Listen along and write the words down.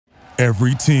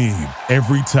Every team,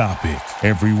 every topic,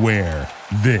 everywhere.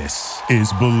 This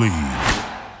is BLEAV.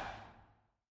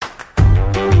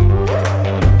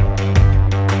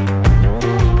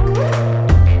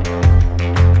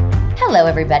 Hello,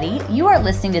 everybody. You are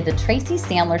listening to the Tracy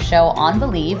Sandler Show on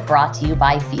BLEAV, brought to you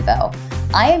by FEVO.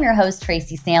 I am your host,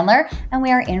 Tracy Sandler, and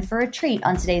we are in for a treat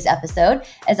on today's episode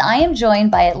as I am joined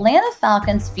by Atlanta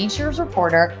Falcons Features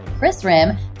Reporter Kris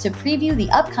Rhim to preview the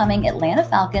upcoming Atlanta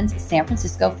Falcons-San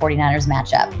Francisco 49ers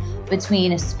matchup.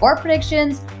 Between score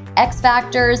predictions, X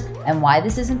factors, and why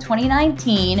this isn't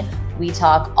 2019, we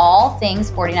talk all things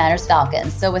 49ers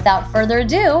Falcons. So without further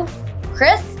ado,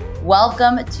 Kris,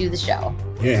 welcome to the show.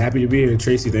 Yeah, happy to be here,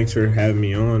 Tracy. Thanks for having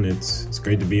me on. It's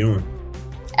great to be on.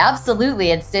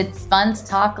 Absolutely. It's fun to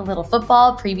talk a little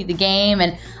football, preview the game.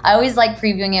 And I always like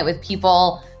previewing it with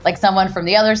people like someone from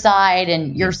the other side.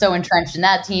 And you're so entrenched in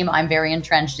that team. I'm very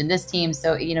entrenched in this team.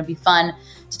 So, be fun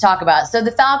to talk about. So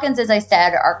the Falcons, as I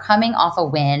said, are coming off a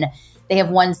win. They have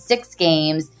won 6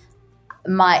 games.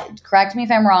 Correct me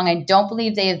if I'm wrong, I don't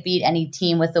believe they have beat any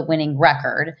team with a winning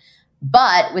record.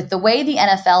 But with the way the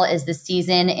NFL is this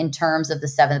season in terms of the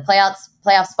 7th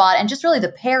playoff spot and just really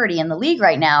the parity in the league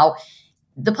right now,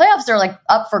 the playoffs are like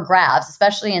up for grabs,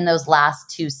 especially in those last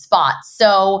 2 spots.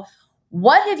 So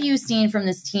what have you seen from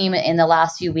this team in the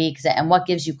last few weeks, and what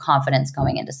gives you confidence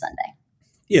going into Sunday?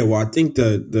 Yeah, well, I think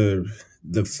the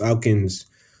Falcons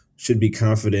should be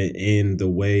confident in the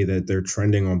way that they're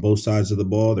trending on both sides of the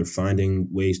ball. They're finding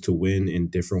ways to win in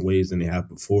different ways than they have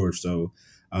before. So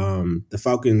the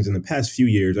Falcons in the past few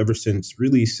years, ever since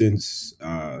they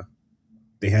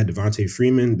had Devontae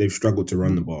Freeman, they've struggled to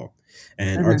run the ball.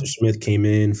 And Arthur Smith came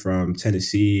in from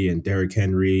Tennessee, and Derrick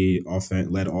Henry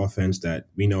led offense that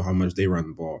we know how much they run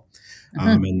the ball.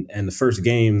 And the first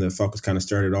game, the Falcons kind of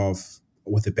started off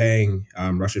with a bang,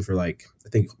 rushing for I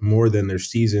think more than their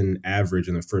season average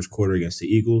in the first quarter against the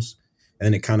Eagles. And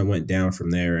then it kind of went down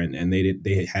from there, and they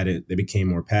became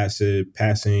more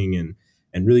passing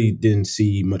and really didn't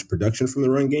see much production from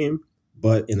the run game.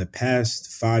 But in the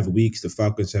past 5 weeks, the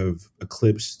Falcons have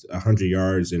eclipsed 100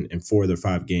 yards in 4 of their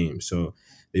 5 games. So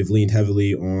they've leaned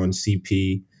heavily on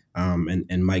CP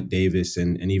and Mike Davis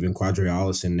and even Quadri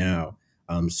Allison now.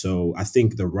 So I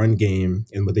think the run game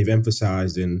and what they've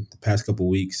emphasized in the past couple of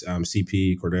weeks,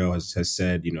 CP Cordell has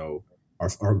said,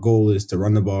 our goal is to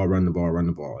run the ball, run the ball, run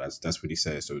the ball. That's what he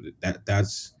says. So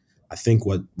that's I think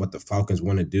what the Falcons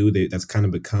want to do. That's kind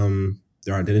of become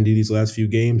their identity these last few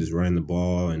games, is running the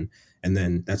ball, and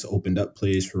then that's opened up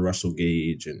plays for Russell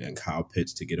Gage and Kyle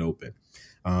Pitts to get open.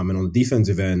 And on the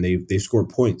defensive end, they've scored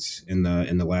points in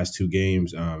the last 2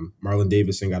 games. Marlon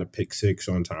Davidson got a pick 6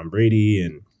 on Tom Brady,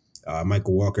 and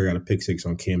Michael Walker got a pick 6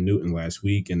 on Cam Newton last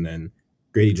week, and then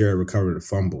Grady Jarrett recovered a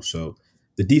fumble. So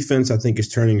the defense, I think, is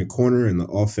turning a corner, and the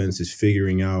offense is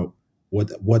figuring out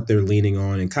what they're leaning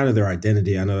on and kind of their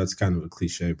identity. I know that's kind of a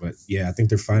cliche, but yeah, I think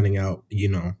they're finding out,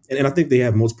 and I think they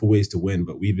have multiple ways to win,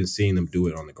 but we've been seeing them do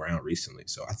it on the ground recently.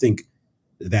 So I think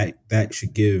that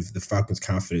should give the Falcons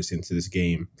confidence into this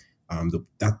game,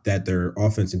 that their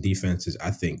offense and defense is,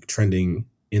 I think, trending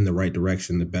in the right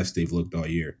direction, the best they've looked all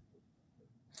year.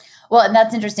 Well, and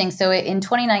that's interesting. So in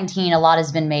 2019, a lot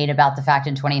has been made about the fact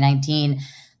in 2019,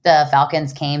 the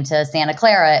Falcons came to Santa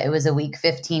Clara. It was a Week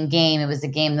 15 game. It was a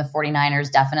game the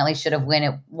 49ers definitely should have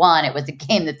won. It was a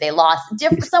game that they lost.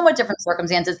 Somewhat different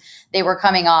circumstances. They were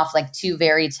coming off 2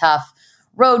 very tough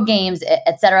road games,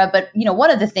 et cetera. But, one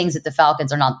of the things that the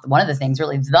Falcons the thing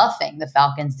the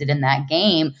Falcons did in that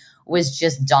game was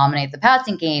just dominate the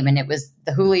passing game. And it was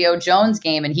the Julio Jones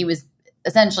game, and he was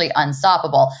essentially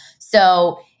unstoppable.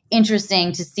 So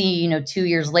interesting to see, 2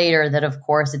 years later, that of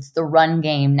course it's the run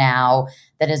game now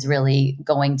that is really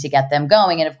going to get them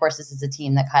going. And of course, this is a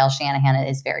team that Kyle Shanahan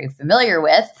is very familiar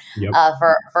with,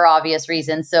 for obvious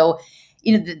reasons. So,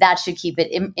 that should keep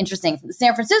it interesting. From the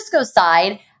San Francisco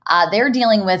side, they're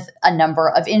dealing with a number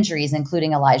of injuries,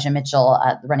 including Elijah Mitchell,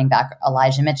 the running back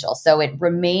Elijah Mitchell. So it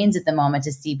remains at the moment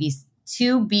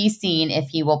to be seen if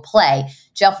he will play.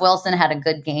 Jeff Wilson had a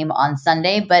good game on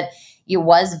Sunday, but it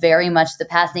was very much the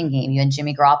passing game. You and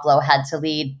Jimmy Garoppolo had to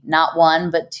lead not 1,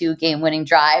 but 2 game-winning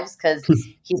drives because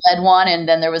he led 1, and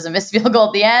then there was a missed field goal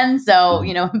at the end. So,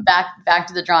 back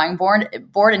to the drawing board,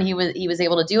 and he was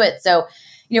able to do it. So,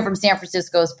 from San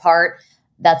Francisco's part,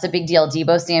 that's a big deal.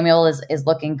 Deebo Samuel is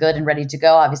looking good and ready to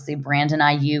go. Obviously, Brandon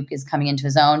Ayuk is coming into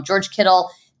his own. George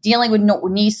Kittle dealing with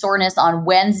knee soreness on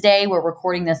Wednesday. We're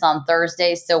recording this on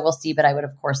Thursday, so we'll see. But I would,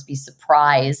 of course, be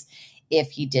surprised if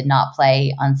he did not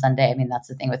play on Sunday. I mean, that's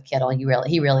the thing with Kittle.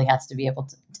 He really has to be able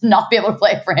to not be able to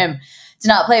play for him to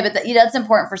not play. But that's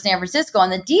important for San Francisco. On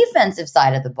the defensive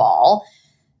side of the ball,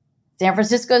 San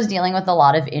Francisco is dealing with a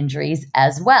lot of injuries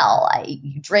as well.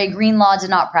 Dre Greenlaw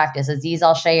did not practice. Azeez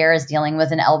Al-Shaair is dealing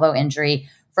with an elbow injury.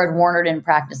 Fred Warner didn't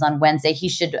practice on Wednesday. He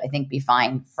should, I think, be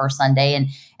fine for Sunday, and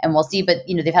we'll see. But,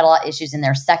 they've had a lot of issues in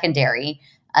their secondary.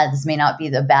 This may not be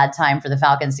the bad time for the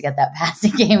Falcons to get that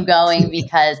passing game going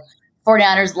because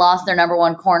 49ers lost their number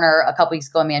one corner a couple weeks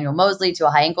ago, Emmanuel Mosley, to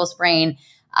a high ankle sprain.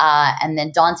 And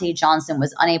then Dante Johnson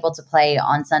was unable to play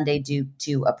on Sunday due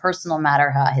to a personal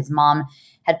matter. His mom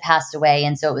had passed away.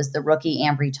 And so it was the rookie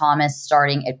Ambry Thomas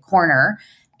starting at corner.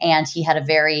 And he had a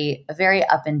very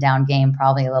up and down game,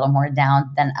 probably a little more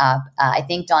down than up. I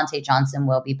think Dante Johnson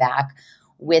will be back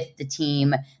with the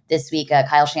team this week.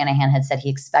 Kyle Shanahan had said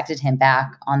he expected him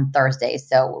back on Thursday.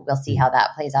 So we'll see how that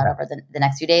plays out over the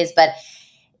next few days. But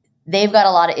they've got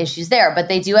a lot of issues there. But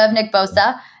they do have Nick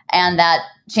Bosa, and that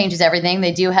changes everything.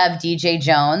 They do have DJ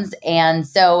Jones. And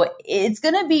so it's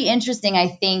going to be interesting. I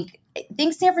think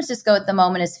San Francisco at the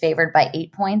moment is favored by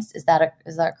 8 points. Is that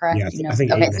correct? Yeah, I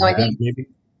think 8.5 maybe.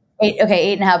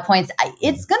 8.5 points.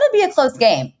 It's going to be a close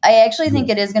game. I actually think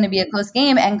it is going to be a close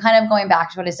game. And kind of going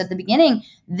back to what I said at the beginning,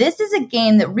 this is a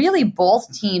game that really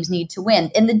both teams need to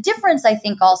win. And the difference, I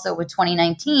think, also with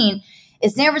 2019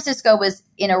 is San Francisco was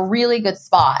in a really good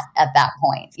spot at that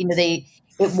point. It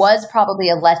was probably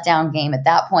a letdown game at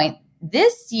that point.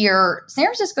 This year, San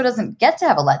Francisco doesn't get to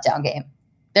have a letdown game.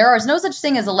 There is no such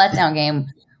thing as a letdown game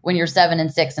when you're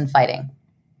 7-6 and fighting.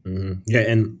 Mm-hmm. Yeah,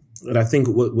 and I think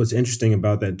what's interesting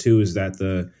about that too is that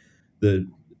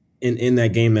in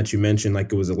that game that you mentioned,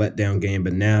 like it was a letdown game,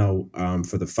 but now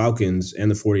for the Falcons and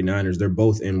the 49ers, they're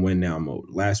both in win now mode.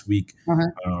 Last week,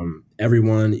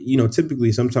 everyone,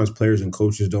 typically sometimes players and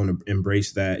coaches don't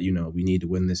embrace that, we need to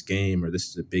win this game or this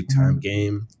is a big time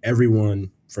game.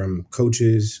 Everyone from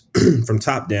coaches from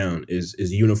top down is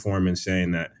uniform in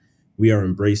saying that we are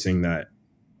embracing that,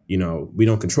 we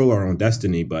don't control our own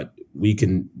destiny, but we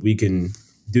can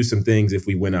do some things if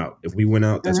we win out. If we win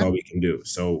out, that's all we can do.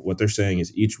 So what they're saying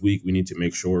is each week we need to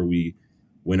make sure we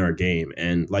win our game.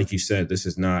 And like you said, this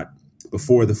is not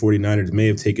before the 49ers may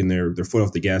have taken their foot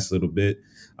off the gas a little bit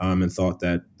and thought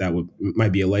that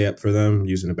might be a layup for them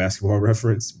using a basketball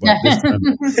reference. But this time,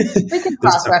 we can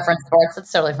cross-reference sports.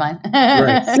 It's totally fine.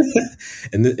 Right.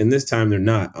 And this time they're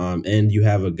not. And you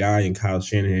have a guy in Kyle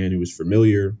Shanahan who was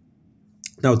familiar,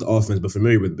 not with the offense, but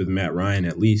familiar with Matt Ryan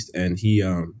at least. And he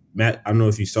Matt, I don't know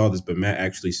if you saw this, but Matt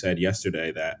actually said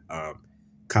yesterday that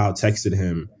Kyle texted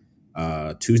him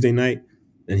Tuesday night,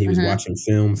 and he was watching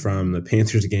film from the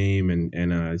Panthers game,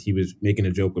 and he was making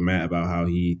a joke with Matt about how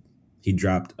he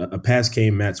dropped a pass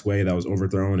came Matt's way that was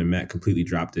overthrown, and Matt completely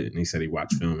dropped it. And he said he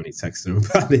watched film and he texted him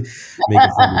about it, making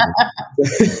fun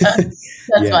of him.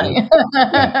 That's funny.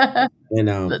 Yeah. And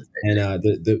I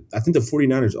think the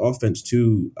 49ers offense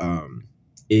too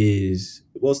is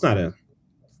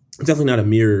it's definitely not a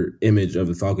mirror image of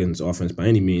the Falcons offense by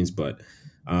any means, but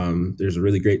there's a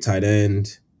really great tight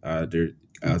end.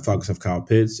 Falcons have Kyle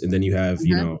Pitts, and then you have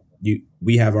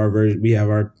we have our version. We have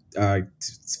our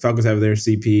Falcons have their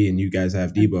CP, and you guys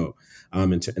have Debo.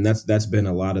 And that's been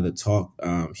a lot of the talk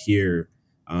here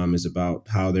is about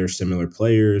how they're similar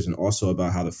players, and also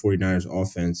about how the 49ers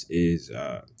offense is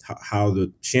how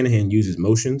the Shanahan uses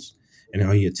motions and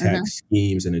how he attacks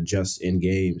schemes and adjusts in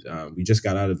games. We just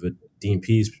got out of a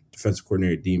defensive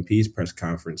coordinator Dean Pease press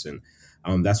conference, and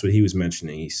that's what he was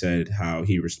mentioning. He said how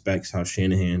he respects how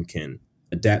Shanahan can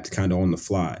adapt kind of on the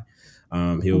fly.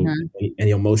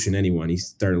 He'll motion anyone. He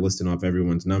started listing off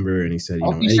everyone's number, and he said,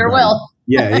 he sure will.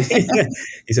 Yeah, he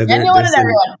said anyone and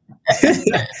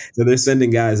everyone. So they're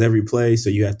sending guys every play, so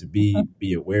you have to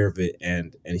be aware of it,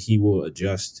 and he will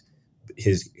adjust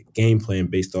his game plan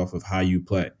based off of how you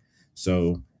play.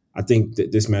 So I think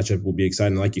that this matchup will be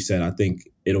exciting. Like you said, I think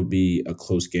it'll be a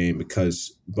close game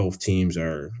because both teams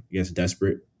are, I guess,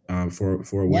 desperate for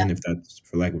a win, if that's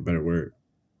for lack of a better word.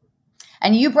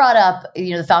 And you brought up,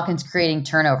 the Falcons creating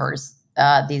turnovers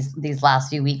these last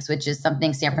few weeks, which is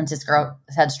something San Francisco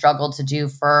had struggled to do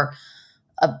for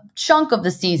a chunk of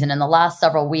the season. In the last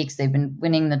several weeks, they've been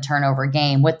winning the turnover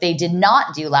game. What they did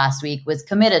not do last week was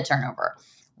commit a turnover,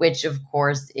 which, of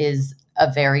course, is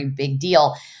a very big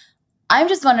deal. I'm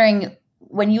just wondering,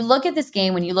 when you look at this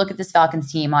game, when you look at this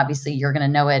Falcons team, obviously you're going to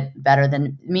know it better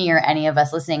than me or any of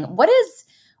us listening. What is,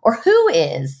 or who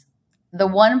is the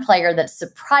one player that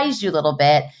surprised you a little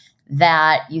bit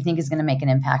that you think is going to make an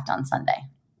impact on Sunday?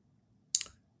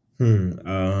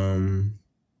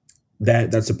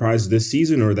 That surprised this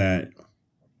season, or that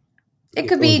it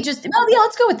could be just,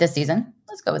 let's go with this season.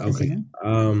 Let's go with this season.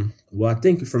 Well, I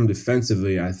think from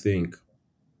defensively,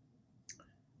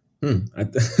 I,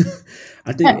 th-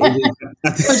 I think AJ.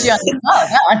 Put you on the spot,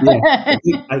 that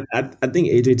one. I think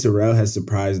AJ Terrell has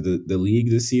surprised the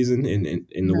league this season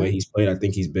in the way he's played. I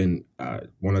think he's been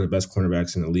one of the best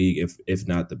cornerbacks in the league, if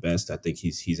not the best. I think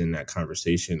he's in that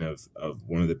conversation of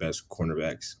one of the best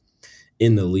cornerbacks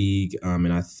in the league.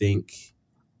 And I think,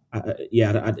 he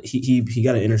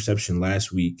got an interception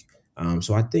last week.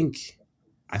 So I think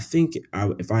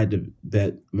if I had to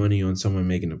bet money on someone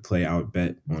making a play, I would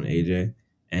bet on AJ.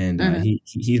 And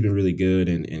he's been really good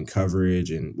in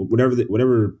coverage and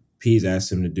whatever P's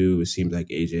asked him to do. It seems like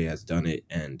AJ has done it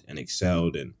and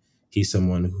excelled. And he's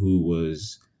someone who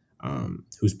was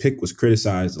whose pick was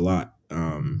criticized a lot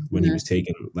when he was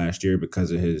taken last year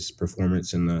because of his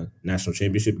performance in the national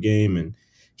championship game. And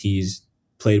he's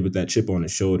played with that chip on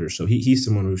his shoulder. So he's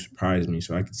someone who surprised me.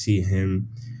 So I could see him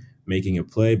making a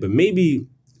play, but maybe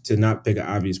to not pick an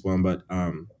obvious one, but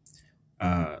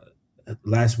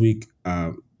last week,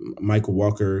 Michael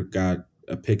Walker got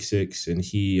a pick six, and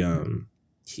it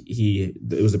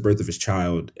was the birth of his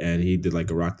child, and he did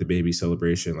like a rock the baby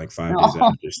celebration like 5 days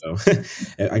after. So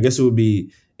I guess it would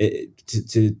be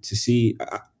to see.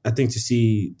 I think to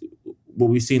see what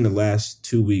we've seen the last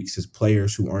 2 weeks is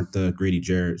players who aren't the Grady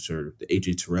Jarretts or the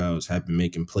AJ Terrells have been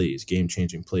making plays, game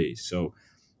changing plays. So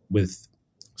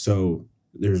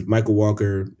there's Michael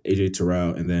Walker, AJ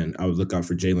Terrell, and then I would look out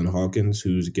for Jalen Hawkins,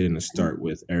 who's getting a start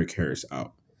with Eric Harris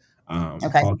out.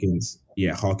 Hawkins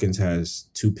has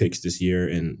 2 picks this year,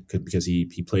 and because he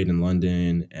played in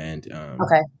London and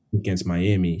against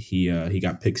Miami, he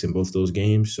got picks in both those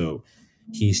games. So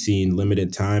he's seen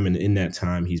limited time, and in that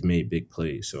time, he's made big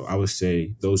plays. So I would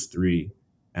say those 3,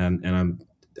 and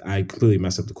I completely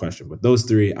messed up the question, but those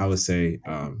 3, I would say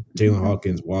Jalen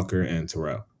Hawkins, Walker, and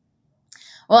Terrell.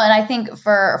 Well, and I think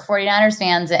for 49ers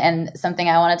fans, and something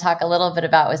I want to talk a little bit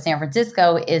about with San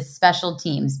Francisco is special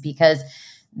teams, because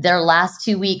their last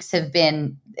 2 weeks have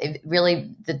been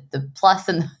really the plus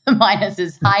and the minus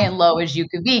as high and low as you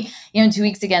could be. 2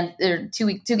 weeks again, or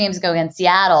 2 games ago against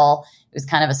Seattle, it was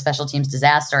kind of a special teams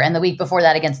disaster. And the week before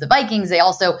that against the Vikings, they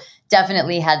also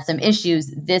definitely had some issues.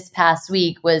 This past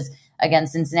week was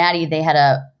against Cincinnati. They had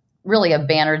a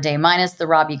banner day, minus the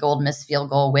Robbie Gould missed field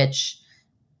goal, which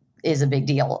is a big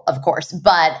deal, of course.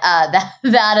 But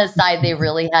that aside, they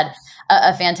really had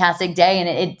a fantastic day.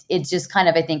 And it just kind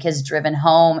of, I think, has driven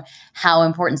home how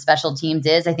important special teams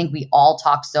is. I think we all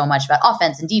talk so much about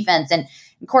offense and defense and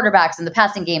quarterbacks and the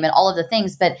passing game and all of the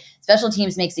things, but special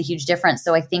teams makes a huge difference.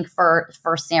 So I think for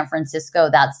San Francisco,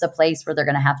 that's the place where they're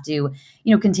going to have to,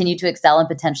 continue to excel and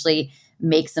potentially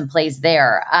make some plays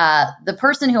there. The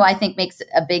person who I think makes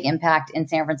a big impact in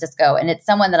San Francisco, and it's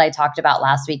someone that I talked about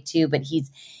last week too, but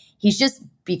he's just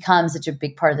become such a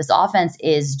big part of this offense,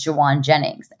 is Jawan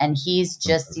Jennings. And he's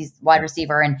wide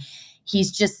receiver. And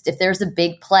he's just, if there's a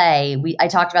big play, I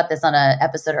talked about this on an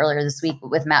episode earlier this week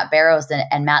with Matt Barrows,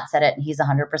 and Matt said it, and he's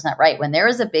 100% right. When there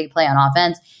is a big play on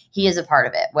offense, he is a part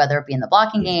of it, whether it be in the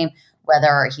blocking game,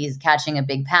 whether he's catching a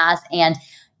big pass. And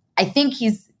I think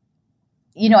he's,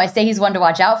 I say he's one to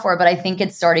watch out for, but I think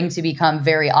it's starting to become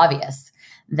very obvious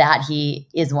that he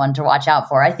is one to watch out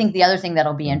for. I think the other thing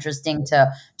that'll be interesting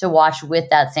to watch with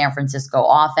that San Francisco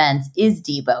offense is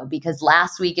Debo, because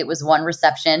last week it was 1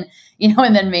 reception,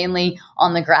 and then mainly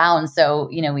on the ground. So,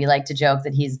 we like to joke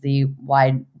that he's the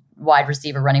wide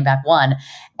receiver running back 1.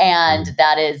 And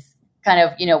that is kind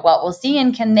of, what we'll see.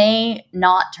 And can they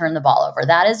not turn the ball over?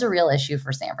 That is a real issue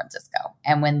for San Francisco.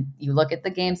 And when you look at the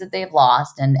games that they've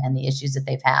lost and the issues that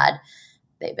they've had,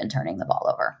 they've been turning the ball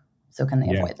over. So can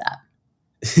they avoid that?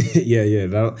 Yeah.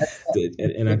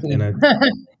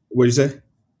 What did you say?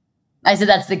 I said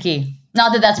that's the key.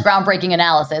 Not that that's groundbreaking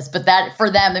analysis, but that for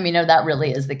them, that really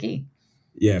is the key.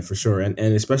 Yeah, for sure. And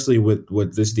especially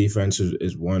with this defense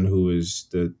is one who is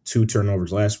the 2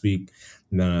 turnovers last week,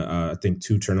 and then I think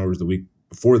 2 turnovers the week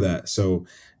before that. So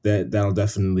that'll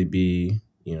definitely be,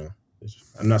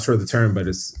 I'm not sure of the term, but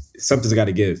it's something's got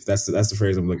to give. That's the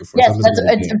phrase I'm looking for. Yes,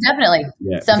 it's definitely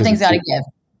something's got to give.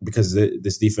 Because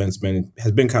this defense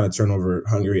has been kind of turnover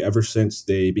hungry ever since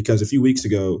because a few weeks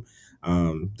ago,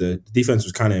 the defense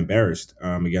was kind of embarrassed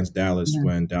against Dallas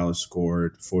when Dallas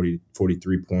scored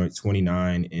 43 points,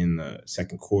 29 in the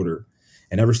second quarter.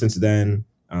 And ever since then,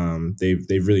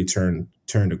 they've really turned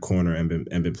a corner and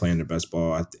been playing their best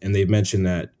ball. And they've mentioned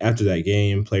that after that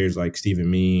game, players like Steven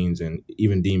Means and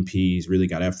even Dean Pease really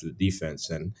got after the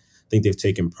defense. And I think they've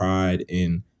taken pride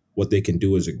in what they can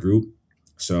do as a group.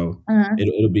 So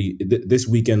it'll be this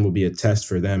weekend will be a test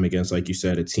for them against, like you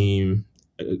said, a team,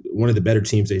 one of the better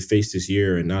teams they faced this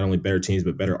year, and not only better teams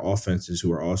but better offenses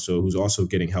who's also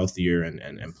getting healthier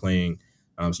and playing,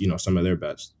 some of their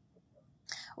best.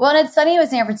 Well, and it's funny with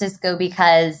San Francisco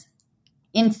because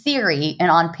in theory and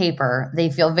on paper, they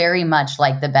feel very much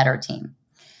like the better team.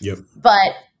 Yep.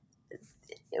 But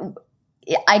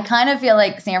I kind of feel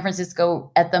like San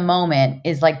Francisco at the moment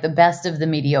is like the best of the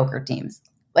mediocre teams.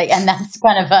 And that's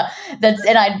kind of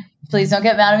and I please don't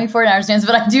get mad at me for it, I understand,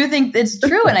 but I do think it's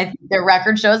true. And I think their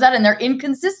record shows that, and their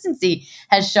inconsistency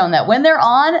has shown that when they're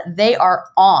on, they are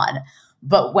on.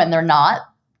 But when they're not,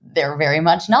 they're very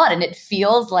much not. And it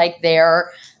feels like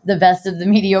they're the best of the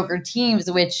mediocre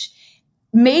teams, which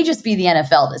may just be the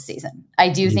NFL this season. I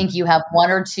do think you have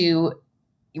one or two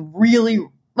really,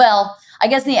 well, I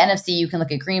guess in the NFC, you can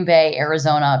look at Green Bay,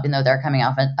 Arizona, even though they're coming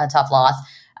off a tough loss,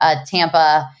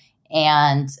 Tampa,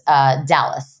 and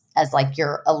Dallas as like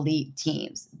your elite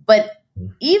teams. But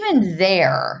even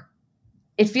there,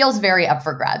 it feels very up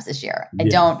for grabs this year.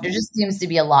 There just seems to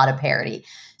be a lot of parity.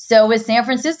 So with San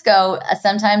Francisco,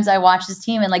 sometimes I watch this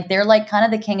team and like they're like kind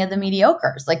of the king of the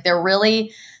mediocres. Like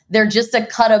they're just a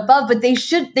cut above, but they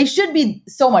should be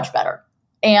so much better.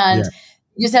 And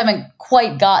just haven't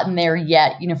quite gotten there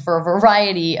yet, for a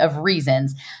variety of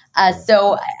reasons.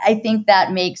 So I think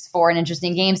that makes for an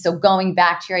interesting game. So going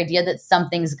back to your idea that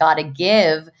something's got to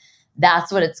give,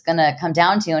 that's what it's going to come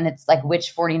down to. And it's like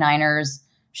which 49ers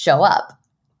show up.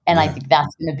 And I think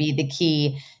that's going to be the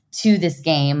key to this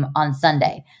game on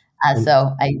Sunday.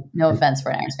 So no offense,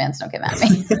 49ers fans, don't get mad at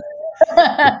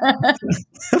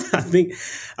me.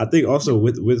 I think also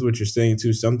with what you're saying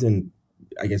too, something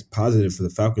I guess positive for the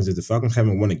Falcons is the Falcons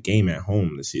haven't won a game at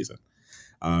home this season.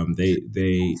 San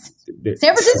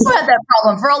Francisco had that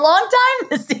problem for a long time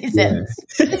this season.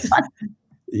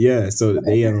 So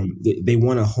they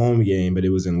won a home game, but it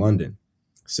was in London.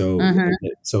 So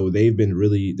so they've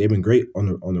been great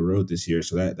on the road this year.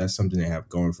 So that's something they have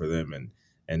going for them,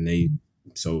 and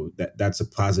that's a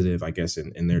positive, I guess,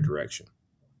 in their direction.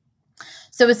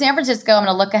 So with San Francisco, I'm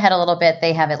going to look ahead a little bit.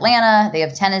 They have Atlanta, they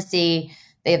have Tennessee,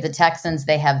 they have the Texans,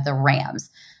 they have the Rams.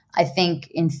 I think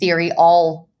in theory,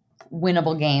 all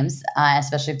winnable games,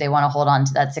 especially if they want to hold on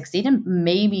to that 6th seed and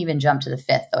maybe even jump to the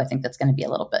 5th, though I think that's going to be a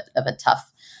little bit of a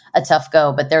tough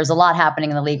go. But there's a lot happening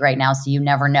in the league right now, so you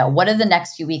never know. What do the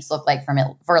next few weeks look like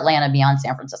for Atlanta beyond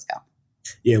San Francisco?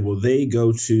 Yeah, well, Atlanta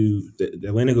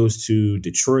goes to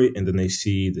Detroit, and then they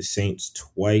see the Saints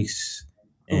twice.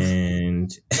 And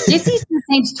did you see the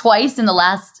Saints twice in the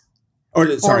last?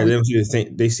 Or sorry, they don't see the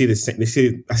Saints. They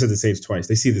see I said the Saints twice.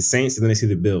 They see the Saints, and then they see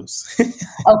the Bills.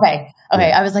 Okay.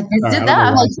 Yeah. I was like, they did that.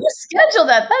 I'm like, who scheduled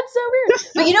that? That's so weird.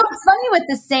 But it's funny with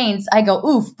the Saints. I go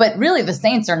oof, but really the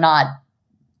Saints are not.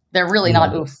 They're really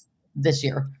not oof this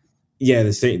year. Yeah,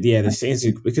 the Saints,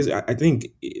 because I think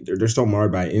they're still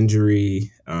marred by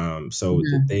injury. And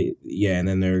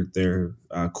then their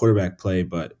quarterback play.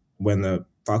 But when the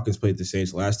Falcons played the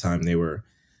Saints last time,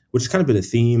 which has kind of been a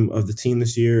theme of the team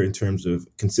this year in terms of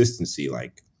consistency,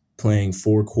 like playing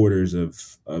 4 quarters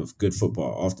of good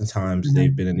football. Oftentimes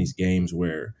they've been in these games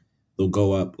where they'll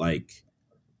go up like,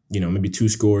 maybe 2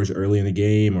 scores early in the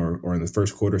game or in the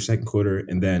first quarter, second quarter,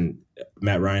 and then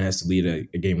Matt Ryan has to lead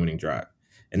a game-winning drive.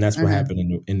 And that's what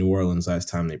happened in New Orleans last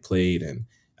time they played. And,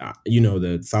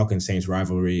 the Falcons-Saints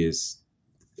rivalry is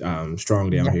strong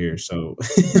down here. So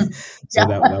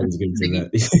that was good for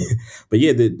that. But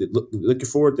looking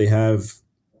forward, they have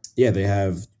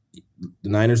the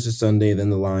Niners this Sunday, then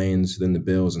the Lions, then the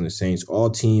Bills and the Saints, all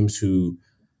teams who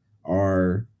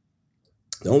are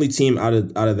the only team out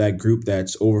of that group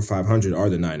that's over 500 are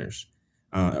the Niners.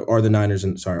 Are the Niners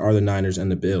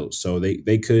and the Bills. So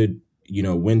they could,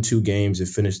 win 2 games and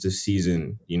finish this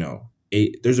season,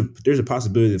 8. There's a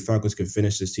possibility the Falcons could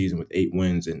finish this season with 8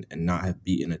 wins and not have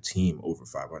beaten a team over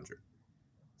 500.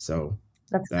 So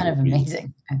that's kind of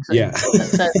amazing, actually. Yeah.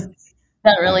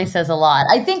 That really says a lot.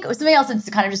 I think something else that's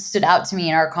kind of just stood out to me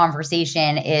in our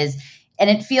conversation is, and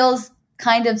it feels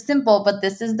kind of simple, but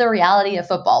this is the reality of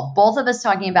football. Both of us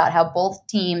talking about how both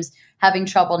teams having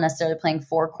trouble necessarily playing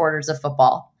 4 quarters of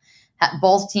football.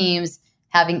 Both teams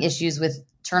having issues with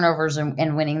turnovers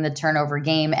and winning the turnover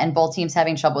game, and both teams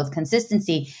having trouble with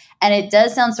consistency. And it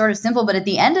does sound sort of simple, but at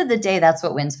the end of the day, that's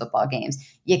what wins football games.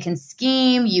 You can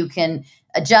scheme, you can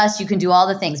adjust, you can do all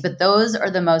the things, but those are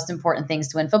the most important things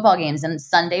to win football games. And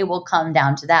Sunday will come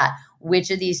down to that.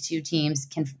 Which of these 2 teams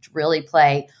can really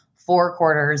play 4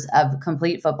 quarters of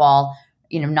complete football,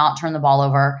 not turn the ball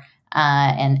over,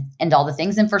 and all the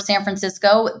things. And for San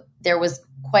Francisco, there was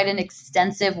quite an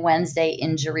extensive Wednesday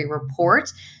injury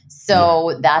report.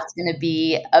 So that's going to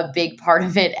be a big part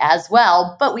of it as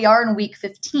well. But we are in week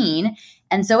 15.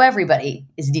 And so everybody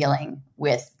is dealing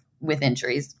with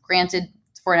injuries. Granted,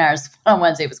 49ers on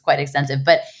Wednesday was quite extensive,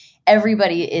 but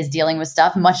everybody is dealing with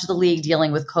stuff, much of the league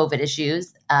dealing with COVID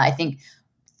issues. I think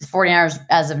The 49ers,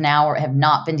 as of now, have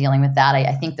not been dealing with that.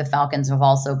 I think the Falcons have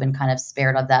also been kind of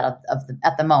spared of that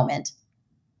at the moment.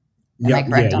 Am I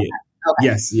correct on that? Okay.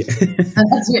 Yes. Yeah.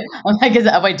 I'm like,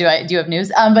 wait, do you have news?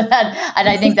 But that, and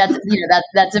I think that's,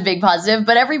 that's a big positive,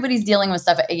 but everybody's dealing with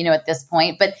stuff, at this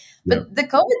point, but the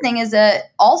COVID thing is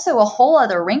also a whole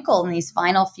other wrinkle in these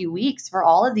final few weeks for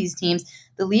all of these teams.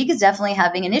 The league is definitely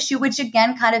having an issue, which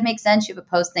again, kind of makes sense. You have a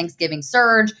post-Thanksgiving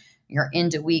surge, you're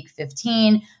into week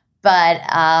 15, but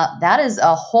that is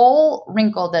a whole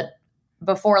wrinkle that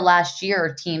before last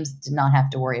year, teams did not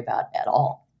have to worry about at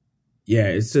all. Yeah,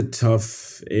 it's a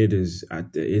tough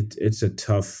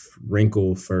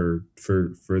wrinkle for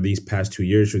these past 2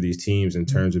 years for these teams in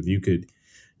terms of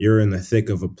you're in the thick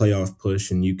of a playoff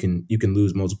push and you can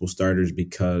lose multiple starters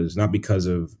not because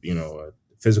of a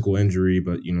physical injury,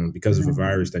 but because of a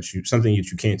virus something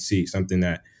that you can't see, something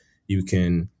that you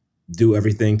can do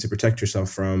everything to protect yourself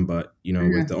from, but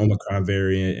with the Omicron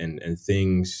variant and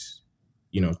things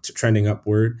trending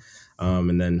upward,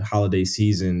 and then holiday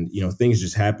season, things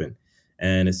just happen.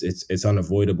 And it's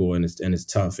unavoidable and it's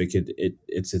tough.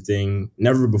 It's a thing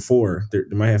never before. There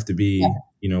might have to be,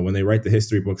 when they write the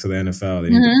history books of the NFL, they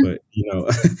need to put,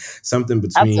 something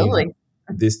between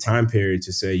this time period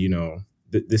to say,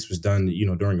 this was done,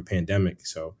 during a pandemic.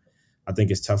 So I think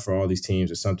it's tough for all these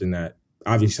teams. It's something that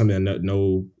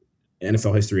no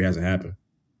NFL history hasn't happened.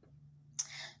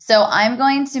 So I'm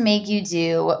going to make you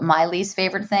do my least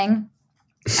favorite thing.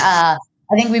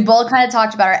 I think we both kind of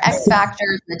talked about our X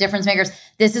factors, the difference makers.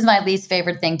 This is my least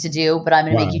favorite thing to do, but I'm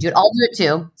going to make you do it. I'll do it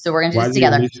too. So we're going to do this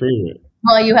together.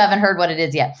 Well, you haven't heard what it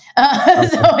is yet. So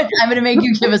I'm going to make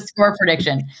you give a score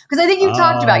prediction because I think you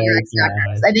talked about your X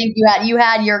factors. I think you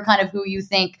had your kind of who you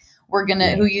think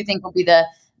who you think will be the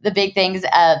big things,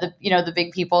 the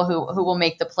big people who will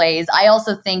make the plays. I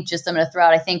also think I'm going to throw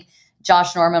out, I think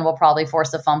Josh Norman will probably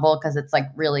force a fumble because it's like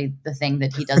really the thing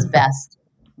that he does best.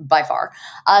 By far.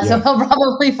 So he'll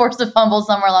probably force a fumble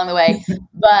somewhere along the way,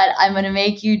 but I'm going to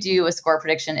make you do a score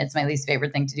prediction. It's my least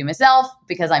favorite thing to do myself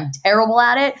because I'm terrible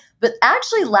at it. But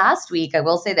actually last week, I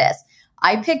will say this,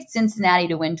 I picked Cincinnati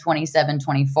to win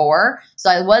 27-24.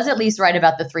 So I was at least right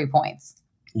about the 3 points.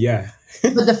 Yeah.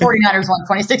 But the 49ers won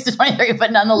 26-23,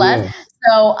 but nonetheless. Yeah.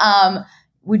 So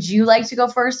would you like to go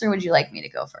first or would you like me to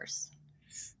go first?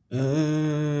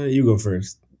 You go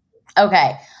first.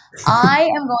 Okay. I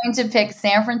am going to pick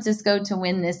San Francisco to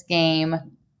win this game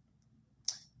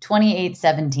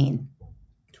 28-17.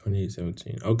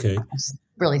 28-17. Okay. I just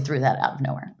really threw that out of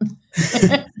nowhere.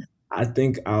 I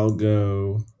think I'll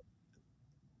go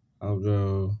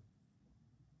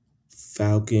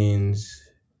Falcons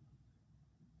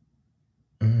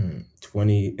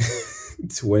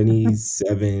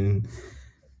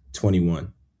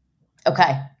 27-21.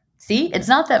 Okay. See, it's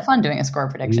not that fun doing a score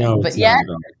prediction, no, but yeah.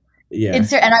 Yeah. And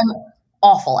I'm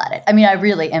awful at it. I mean, I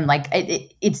really am I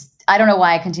don't know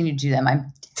why I continue to do them.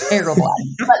 I'm terrible at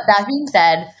it. But that being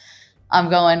said, I'm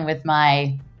going with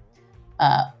my,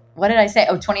 what did I say?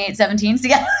 28-17. So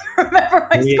yeah, remember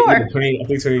my score. I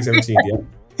think 28-17,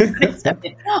 yeah.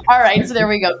 All right. So there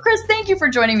we go. Kris, thank you for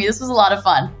joining me. This was a lot of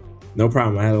fun. No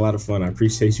problem. I had a lot of fun. I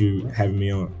appreciate you having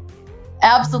me on.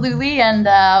 Absolutely. And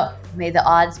may the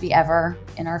odds be ever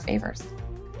in our favors.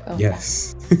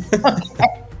 Yes. Okay.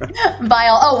 Bye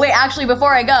all. Oh, wait, actually,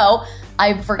 before I go,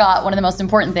 I forgot one of the most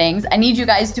important things. I need you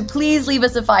guys to please leave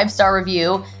us a 5-star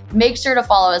review. Make sure to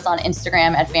follow us on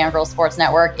Instagram at Fangirl Sports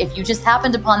Network. If you just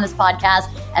happened upon this podcast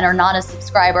and are not a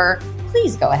subscriber,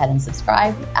 please go ahead and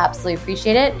subscribe. We absolutely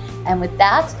appreciate it. And with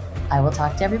that, I will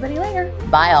talk to everybody later.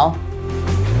 Bye all.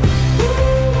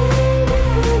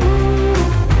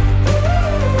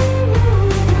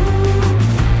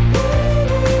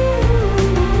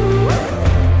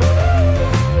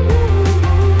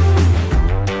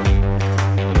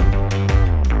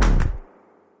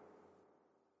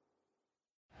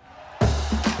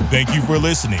 Thank you for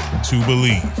listening to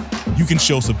BLEAV. You can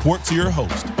show support to your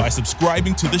host by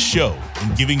subscribing to the show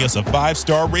and giving us a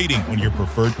 5-star rating on your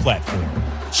preferred platform.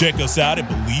 Check us out at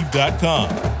BLEAV.com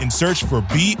and search for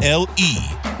BLEAV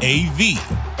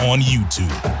on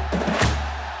YouTube.